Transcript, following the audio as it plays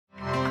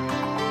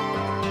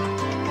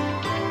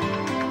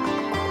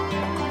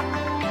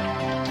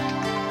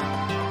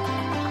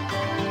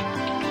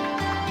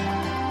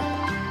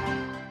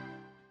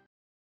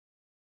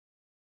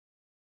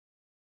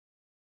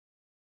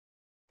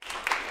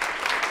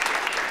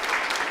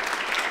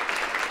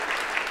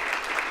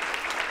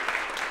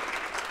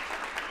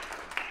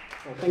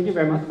Well, thank you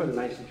very much for the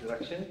nice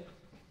introduction.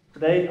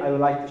 Today, I would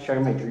like to share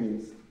my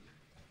dreams.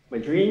 My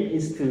dream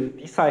is to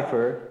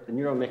decipher the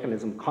neural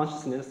mechanism of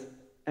consciousness,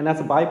 and as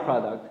a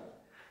byproduct,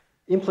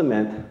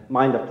 implement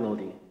mind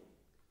uploading.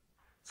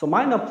 So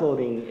mind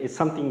uploading is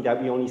something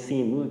that we only see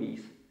in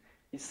movies.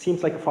 It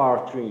seems like a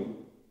far-off dream,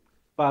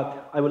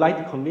 but I would like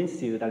to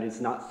convince you that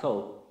it's not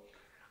so.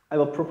 I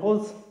will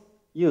propose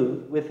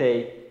you with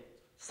a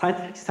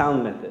scientific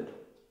sound method.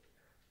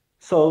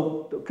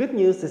 So the good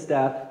news is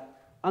that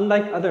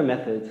unlike other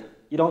methods,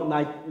 you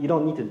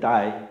don't need to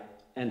die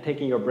and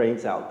taking your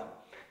brains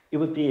out. It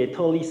would be a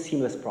totally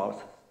seamless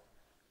process.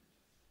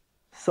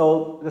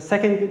 So the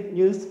second good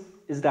news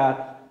is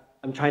that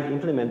I'm trying to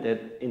implement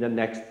it in the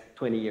next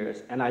 20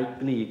 years, and I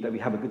believe that we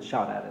have a good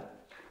shot at it.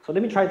 So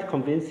let me try to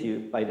convince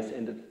you by this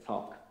end of the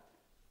talk.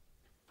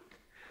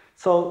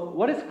 So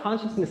what is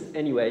consciousness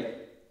anyway?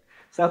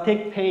 So I'll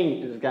take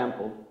pain as an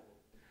example.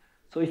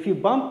 So if you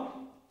bump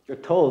your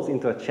toes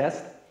into a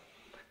chest,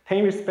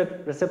 pain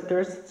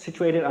receptors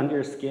situated under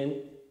your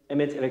skin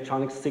emit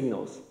electronic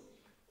signals.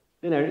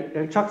 Then an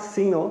electronic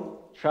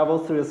signal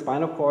travels through the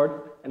spinal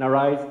cord and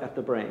arrives at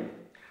the brain.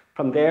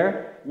 From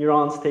there,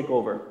 neurons take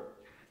over.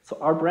 So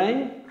our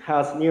brain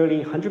has nearly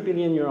 100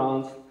 billion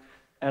neurons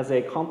as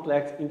a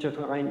complex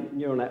intertwined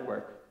neural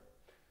network.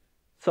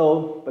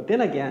 So, but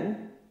then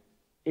again,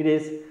 it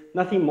is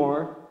nothing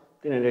more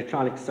than an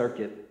electronic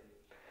circuit.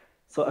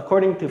 So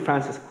according to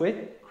Francis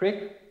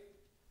Crick,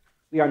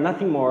 we are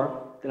nothing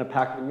more than a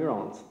pack of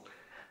neurons.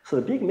 So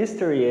the big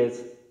mystery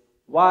is,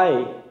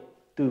 why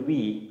do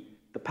we,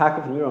 the pack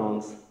of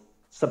neurons,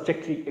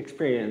 subjectively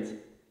experience,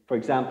 for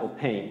example,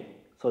 pain?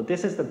 So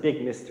this is the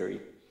big mystery.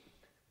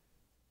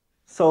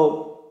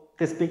 So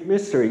this big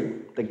mystery,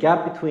 the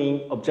gap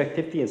between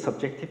objectivity and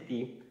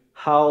subjectivity,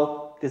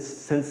 how this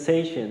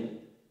sensation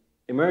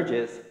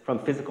emerges from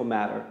physical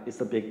matter is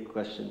the big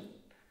question.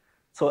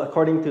 So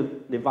according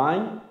to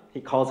Levine, he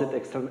calls it the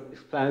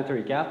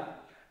explanatory gap.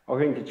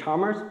 According to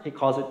Chalmers, he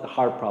calls it the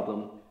hard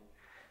problem.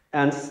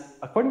 And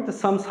according to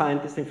some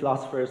scientists and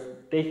philosophers,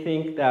 they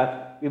think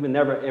that we will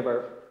never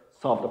ever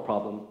solve the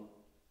problem.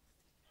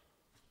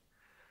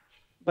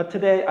 But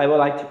today, I would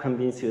like to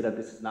convince you that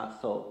this is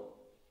not so.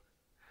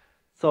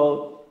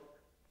 So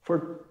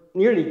for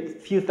nearly a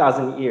few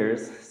thousand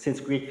years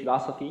since Greek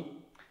philosophy,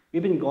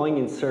 we've been going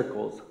in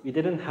circles. We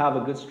didn't have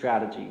a good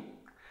strategy.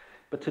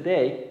 But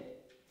today,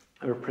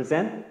 I will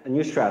present a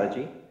new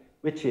strategy,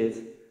 which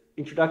is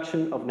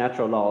introduction of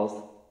natural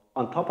laws.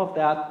 On top of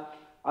that,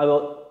 I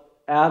will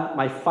add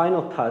my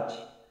final touch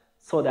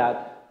so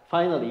that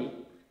finally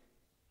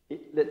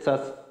it lets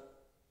us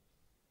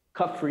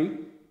cut free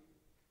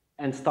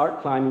and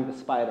start climbing the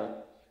spider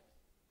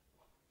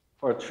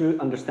for a true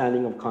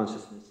understanding of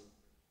consciousness.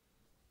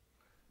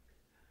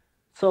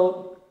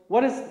 So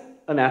what is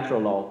a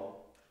natural law?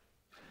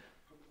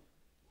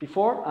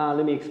 Before,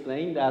 let me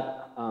explain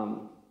that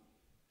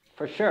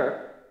for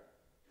sure,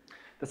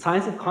 the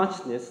science of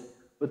consciousness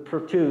would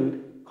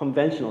protrude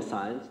conventional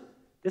science.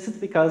 This is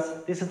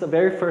because this is the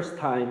very first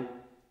time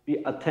we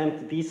attempt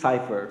to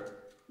decipher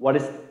what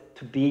is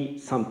to be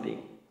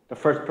something, the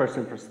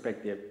first-person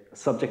perspective, a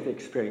subjective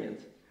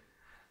experience.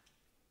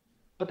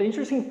 But the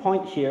interesting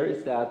point here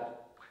is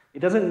that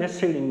it doesn't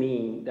necessarily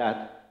mean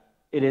that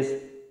it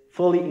is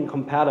fully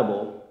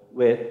incompatible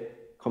with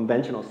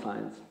conventional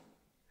science.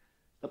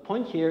 The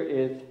point here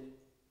is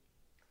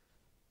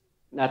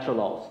natural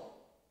laws.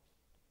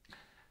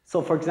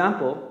 So for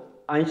example,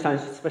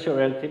 Einstein's special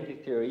relativity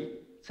theory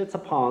sits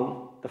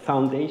upon the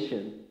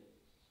foundation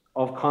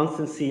of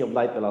constancy of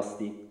light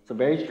velocity. So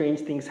very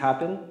strange things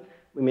happen.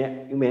 You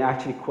may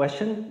actually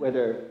question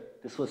whether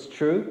this was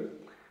true.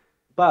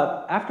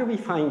 But after we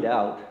find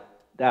out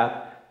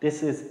that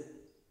this is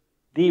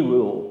the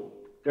rule,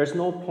 there's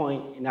no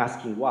point in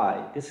asking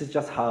why. This is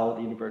just how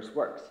the universe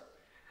works.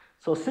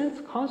 So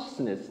since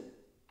consciousness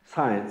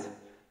science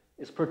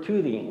is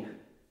protruding,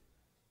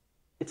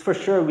 it's for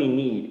sure we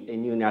need a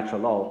new natural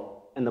law.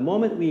 And the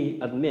moment we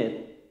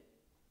admit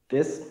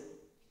this,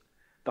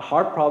 the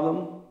hard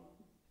problem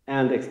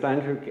and the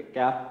explanatory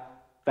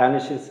gap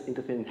vanishes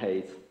into thin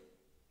haze.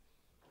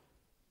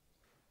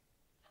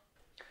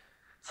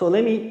 So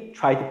let me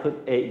try to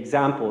put an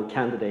example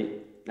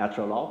candidate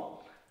natural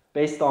law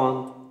based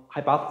on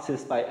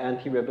hypothesis by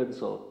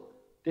Rebunso.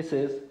 This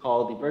is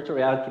called the virtual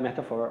reality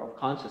metaphor of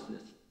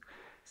consciousness.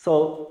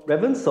 So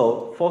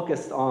Rebunso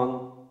focused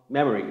on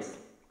memories.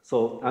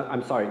 So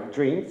I'm sorry,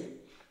 dreams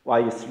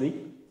while you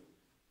sleep.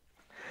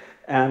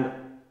 And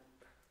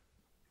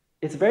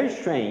it's very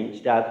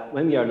strange that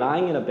when we are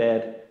lying in a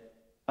bed,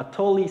 a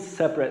totally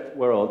separate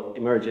world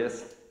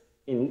emerges.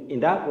 In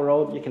that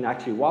world, you can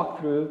actually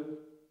walk through,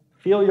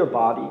 feel your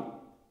body,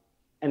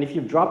 and if you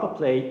drop a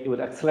plate, it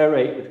would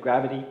accelerate with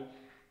gravity,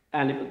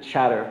 and it would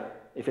shatter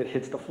if it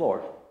hits the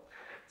floor.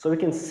 So we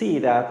can see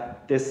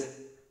that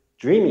this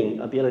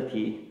dreaming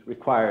ability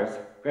requires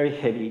very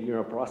heavy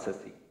neural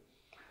processing.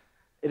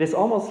 It is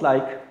almost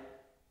like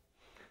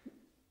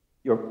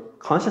your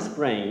conscious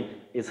brain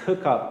is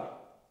hooked up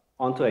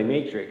onto a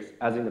matrix,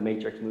 as in the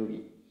Matrix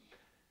movie.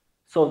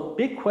 So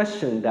big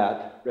question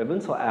that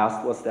Rebunso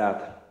asked was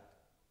that,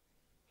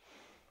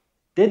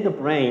 did the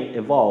brain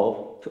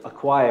evolve to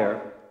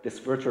acquire this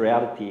virtual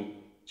reality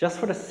just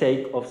for the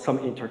sake of some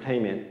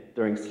entertainment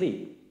during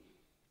sleep?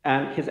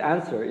 And his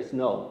answer is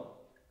no.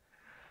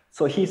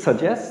 So he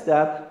suggests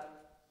that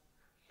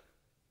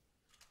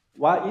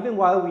even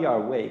while we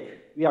are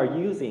awake, we are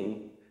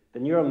using the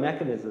neural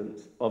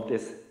mechanisms of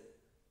this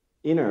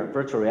inner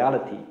virtual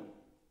reality.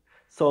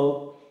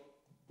 So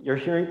you're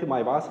hearing to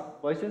my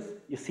voices,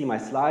 you see my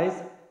slides,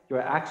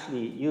 you're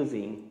actually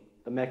using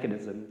the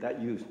mechanism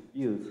that you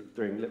use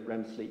during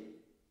REM sleep.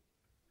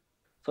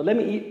 So let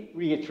me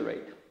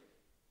reiterate.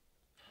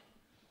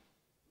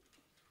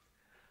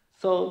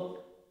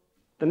 So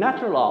the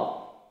natural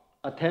law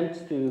attempts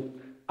to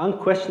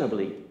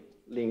unquestionably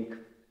link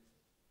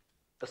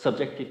the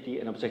subjectivity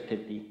and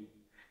objectivity.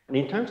 And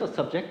in terms of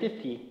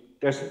subjectivity,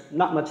 there's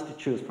not much to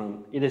choose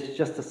from. It is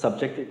just a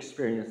subjective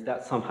experience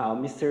that somehow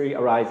mystery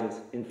arises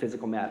in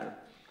physical matter.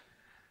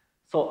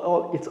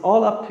 So it's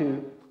all up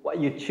to what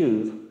you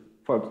choose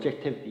for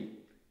objectivity.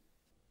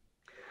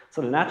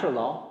 So the natural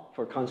law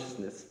for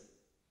consciousness,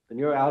 the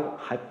neural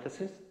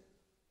hypothesis,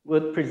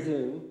 would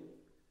presume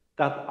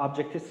that the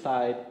objective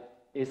side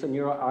is a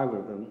neural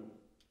algorithm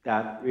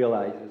that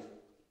realizes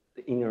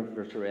the inner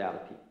virtual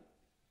reality.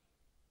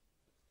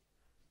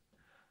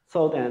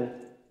 So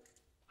then,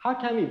 how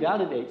can we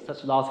validate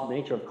such laws of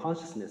nature of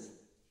consciousness?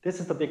 This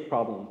is the big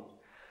problem.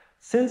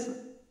 Since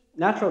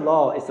natural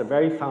law is the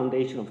very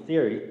foundation of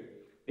theory,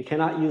 we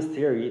cannot use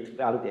theory to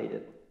validate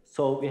it.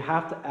 So we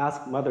have to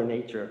ask Mother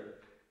Nature,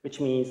 which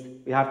means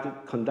we have to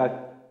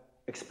conduct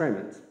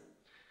experiments.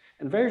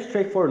 And very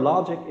straightforward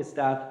logic is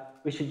that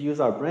we should use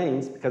our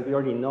brains because we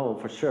already know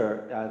for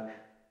sure that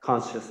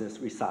consciousness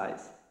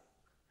resides.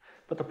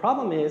 But the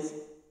problem is,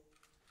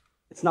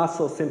 it's not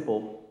so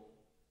simple.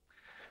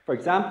 For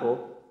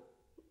example,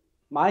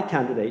 my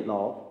candidate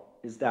law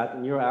is that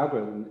the neural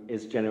algorithm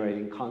is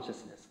generating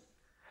consciousness.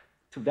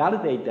 To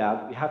validate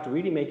that, we have to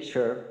really make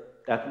sure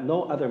that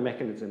no other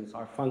mechanisms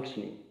are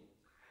functioning.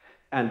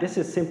 And this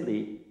is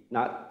simply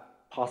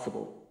not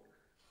possible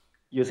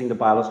using the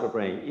biological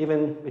brain,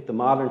 even with the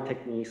modern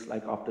techniques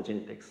like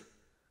optogenetics.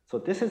 So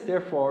this is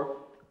therefore,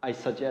 I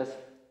suggest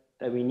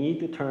that we need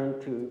to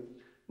turn to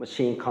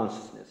machine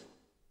consciousness.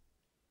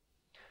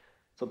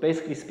 So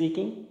basically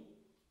speaking,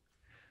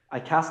 I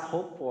cast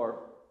hope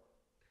for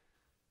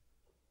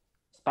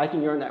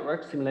spiking neural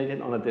network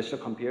simulated on a digital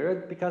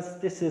computer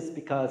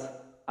because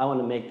I want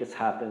to make this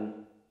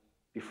happen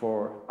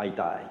before I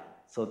die.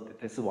 So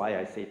this is why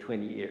I say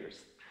 20 years.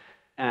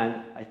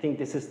 And I think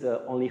this is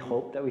the only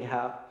hope that we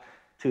have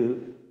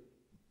to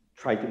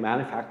try to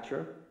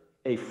manufacture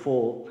a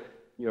full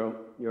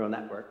neural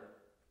network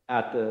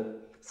at the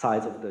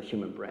size of the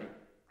human brain.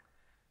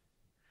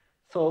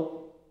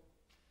 So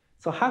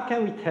how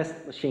can we test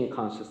machine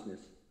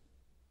consciousness?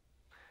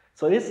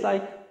 So it's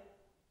like,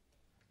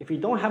 if we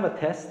don't have a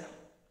test,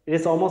 it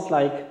is almost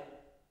like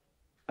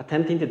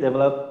attempting to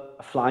develop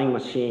a flying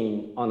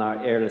machine on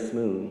our airless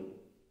moon.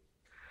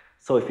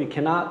 So if we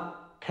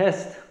cannot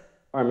test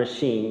our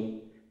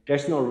machine,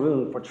 there's no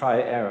room for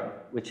trial error,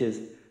 which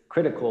is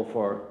critical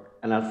for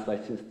analysis by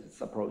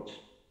synthesis approach.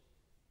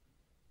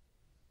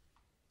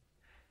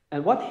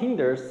 And what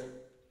hinders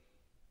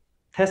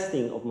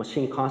testing of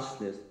machine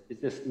consciousness is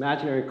this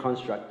imaginary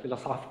construct,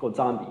 philosophical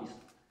zombies,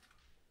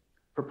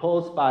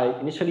 proposed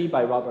initially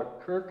by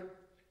Robert Kirk,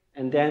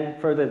 and then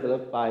further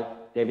developed by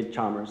David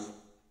Chalmers.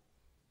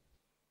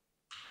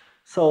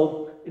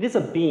 So it is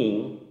a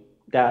being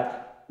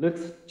that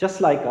looks just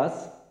like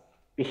us,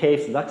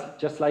 behaves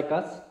just like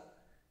us,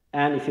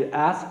 and if you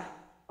ask,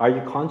 are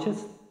you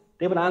conscious?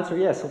 They would answer,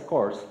 yes, of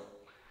course.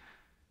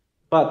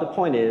 But the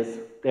point is,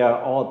 they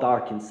are all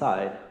dark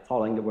inside,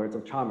 following the words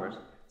of Chalmers,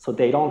 so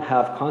they don't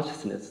have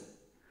consciousness.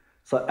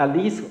 So at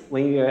least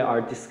when we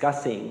are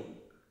discussing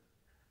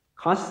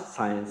conscious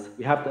science,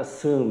 we have to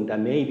assume that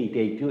maybe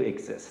they do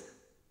exist.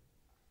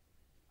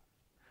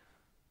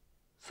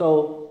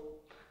 So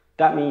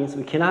that means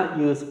we cannot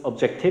use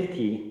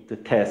objectivity to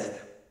test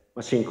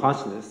machine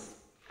consciousness.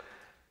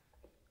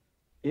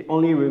 It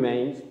only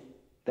remains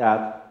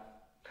that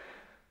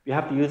we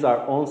have to use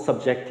our own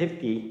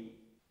subjectivity.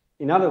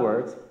 In other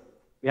words,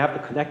 we have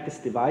to connect this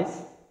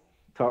device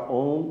to our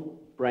own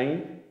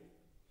brain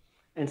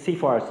and see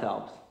for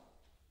ourselves.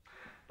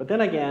 But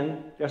then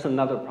again, there's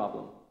another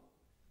problem.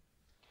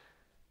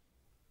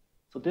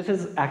 So this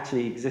is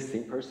actually an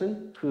existing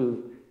person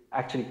who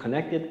actually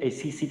connected a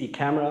CCD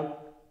camera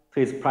to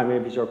his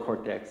primary visual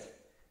cortex.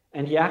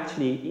 And he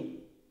actually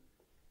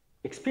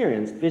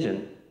experienced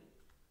vision.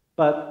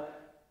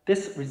 But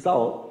this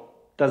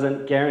result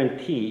doesn't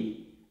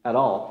guarantee at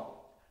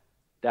all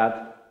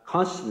that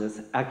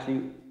consciousness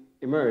actually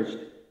emerged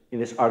in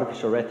this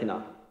artificial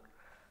retina.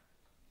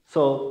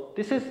 So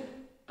this is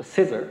the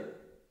scissor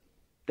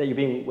that you've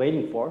been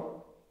waiting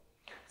for.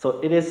 So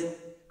it is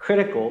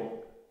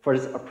critical for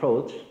this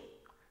approach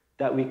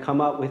that we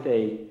come up with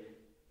a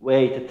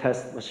way to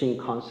test machine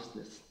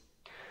consciousness.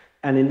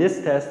 And in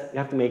this test, we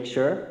have to make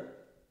sure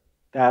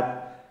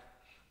that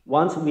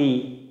once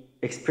we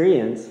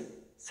experience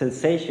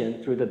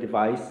sensation through the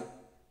device,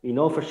 we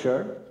know for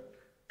sure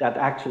that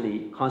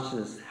actually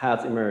consciousness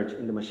has emerged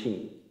in the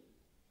machine.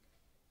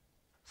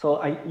 So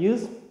I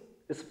use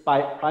this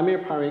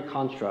primary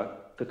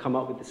construct to come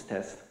up with this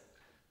test.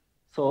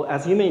 So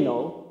as you may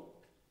know,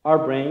 our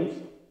brains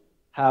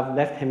have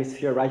left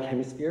hemisphere, right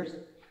hemispheres,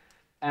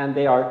 and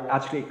they are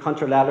actually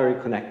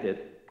contralaterally connected.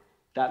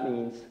 That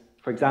means,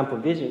 for example,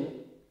 vision.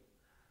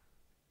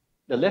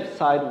 The left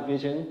side of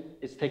vision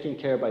is taken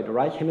care of by the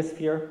right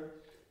hemisphere,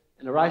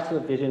 and the right side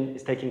of vision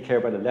is taken care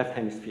of by the left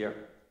hemisphere.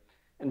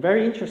 And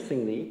very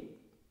interestingly,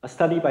 a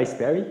study by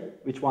Sperry,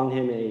 which won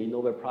him a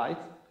Nobel Prize,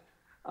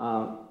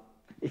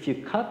 if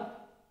you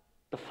cut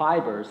the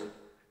fibers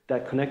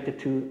that connect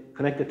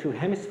the two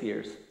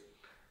hemispheres,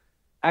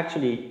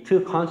 actually two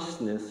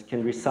consciousness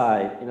can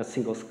reside in a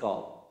single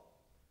skull.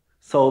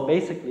 So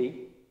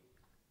basically,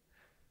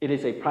 it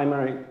is a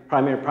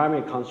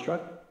primary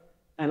construct,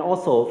 and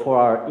also for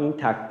our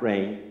intact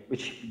brain,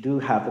 which do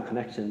have the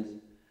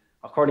connections.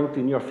 According to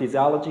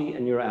neurophysiology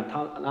and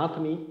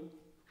neuroanatomy,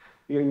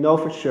 we know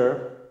for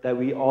sure that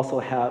we also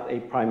have a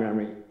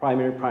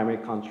primary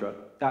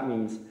construct. That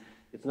means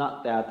it's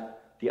not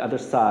that the other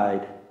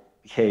side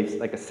behaves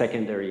like a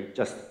secondary,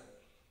 just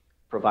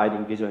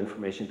providing visual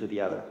information to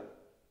the other.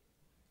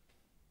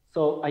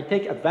 So I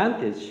take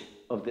advantage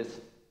of this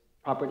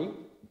property.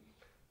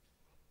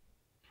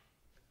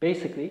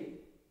 Basically,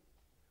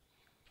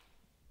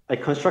 I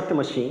construct a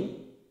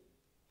machine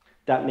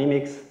that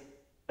mimics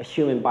a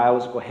human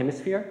biological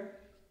hemisphere.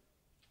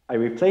 I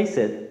replace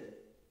it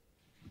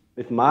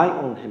with my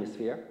own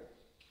hemisphere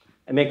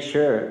and make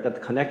sure that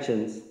the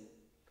connections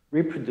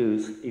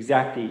reproduce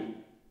exactly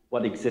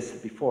what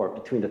existed before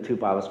between the two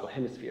biological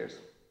hemispheres.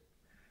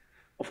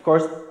 Of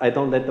course, I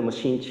don't let the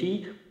machine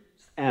cheat,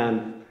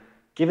 and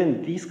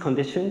given these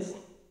conditions,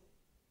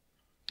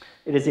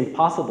 it is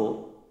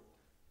impossible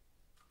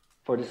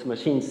for this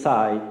machine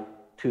side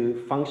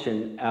to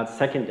function as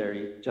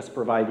secondary, just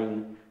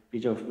providing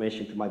visual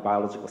information to my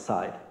biological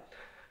side.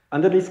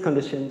 Under these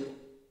conditions,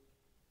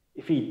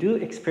 if we do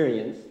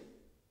experience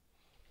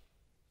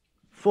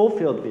full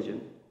field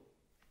vision,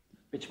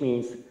 which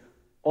means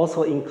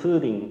also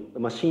including the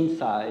machine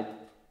side,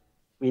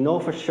 we know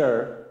for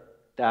sure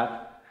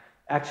that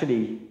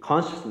actually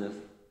consciousness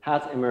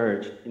has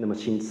emerged in the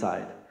machine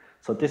side.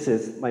 So this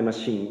is my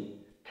machine,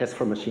 test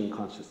for machine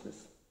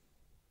consciousness.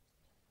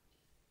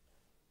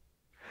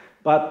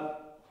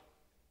 But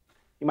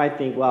you might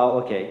think, well,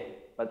 okay,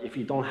 but if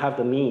you don't have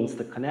the means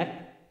to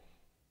connect,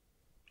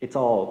 it's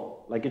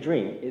all like a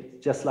dream.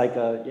 It's just like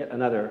yet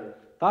another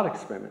thought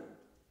experiment.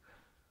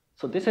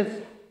 So this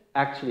is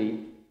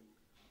actually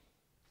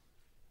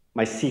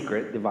my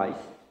secret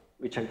device,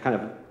 which I kind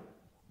of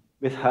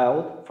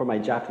withheld for my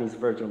Japanese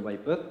version of my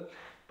book,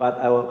 but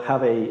I will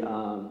have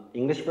a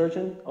English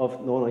version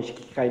of No no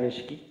Ishiki Kikai no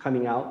Ishiki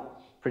coming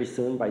out pretty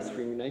soon by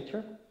Stream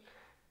Nature,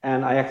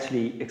 and I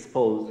actually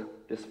exposed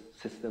this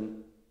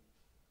system.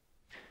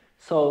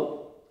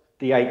 So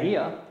the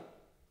idea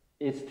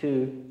is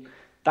to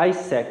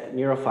dissect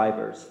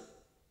neurofibers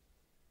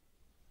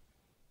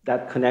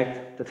that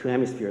connect the two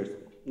hemispheres,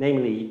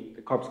 namely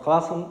the corpus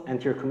callosum,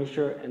 anterior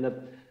commissure, and the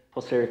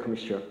posterior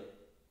commissure,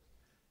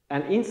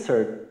 and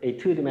insert a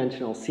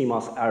two-dimensional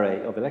CMOS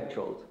array of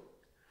electrodes.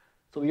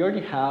 So we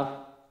already have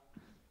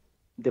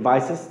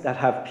devices that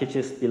have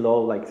pitches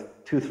below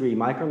like 2-3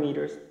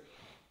 micrometers.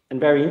 And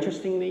very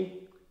interestingly,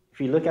 if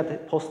you look at the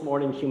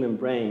postmortem human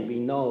brain, we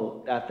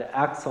know that the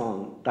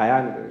axon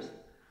diameters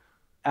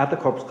at the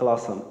corpus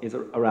callosum is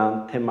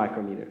around 10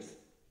 micrometers.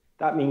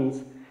 That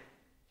means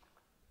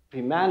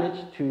we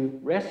managed to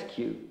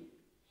rescue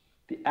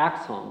the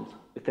axons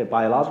with a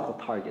biological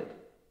target.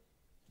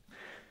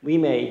 We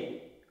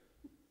may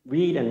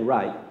read and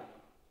write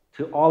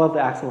to all of the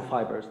axonal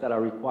fibers that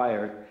are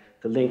required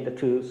to link the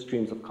two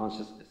streams of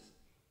consciousness.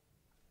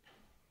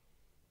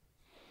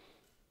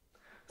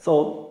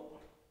 So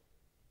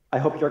I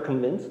hope you're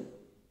convinced.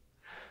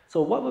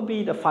 So what would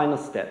be the final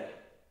step?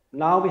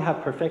 Now we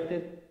have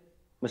perfected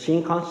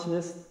machine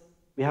consciousness.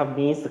 We have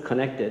means to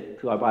connect it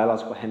to our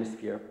biological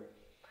hemisphere.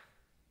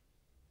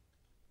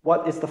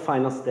 What is the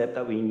final step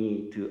that we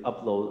need to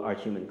upload our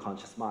human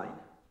conscious mind?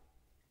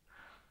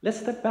 Let's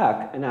step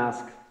back and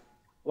ask,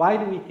 why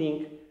do we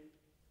think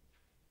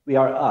we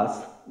are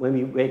us when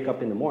we wake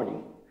up in the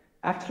morning?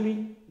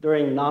 Actually,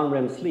 during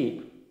non-REM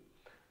sleep,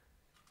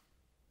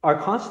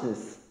 our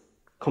consciousness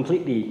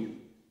completely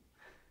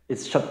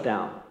is shut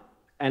down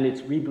and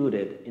it's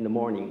rebooted in the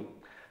morning.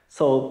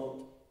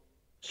 So,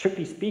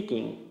 strictly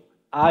speaking,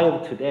 I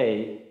of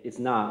today is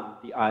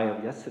not the I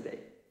of yesterday.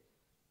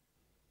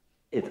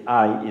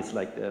 I is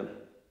like the,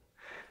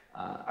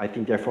 I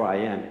think therefore I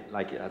am,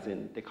 like as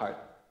in Descartes.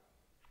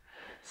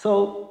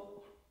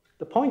 So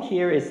the point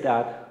here is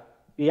that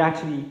we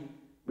actually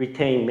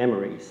retain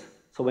memories.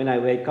 So when I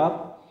wake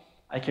up,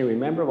 I can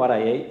remember what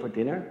I ate for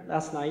dinner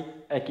last night.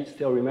 I can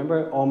still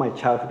remember all my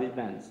childhood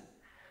events.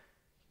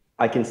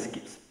 I can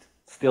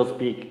still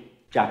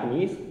speak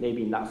Japanese,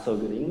 maybe not so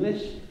good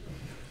English.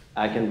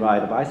 I can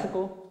ride a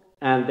bicycle.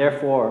 And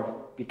therefore,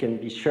 we can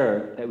be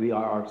sure that we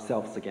are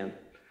ourselves again.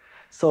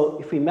 So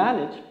if we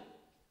manage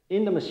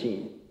in the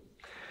machine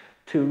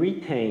to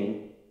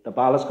retain the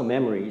biological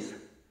memories,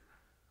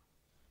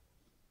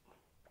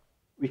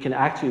 we can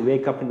actually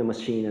wake up in the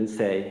machine and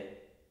say,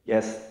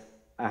 yes,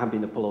 I have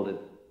been uploaded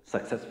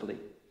successfully.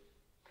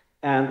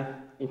 And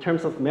in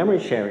terms of memory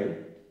sharing,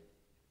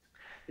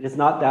 it is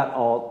not that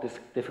all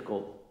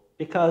difficult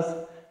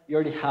because we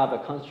already have a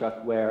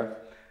construct where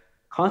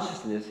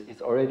consciousness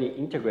is already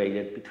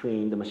integrated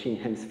between the machine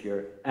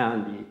hemisphere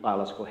and the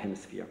biological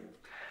hemisphere.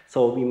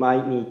 So we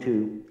might need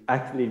to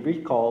actively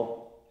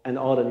recall, and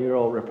all the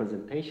neural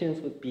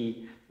representations would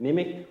be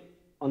mimicked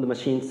on the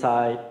machine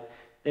side.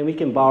 Then we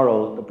can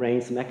borrow the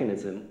brain's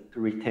mechanism to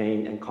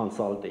retain and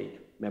consolidate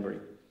memory.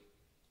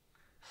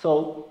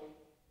 So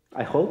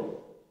I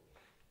hope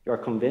you are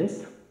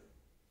convinced.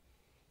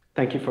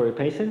 Thank you for your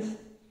patience.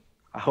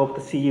 I hope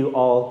to see you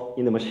all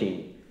in the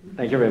machine.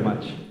 Thank you very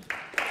much.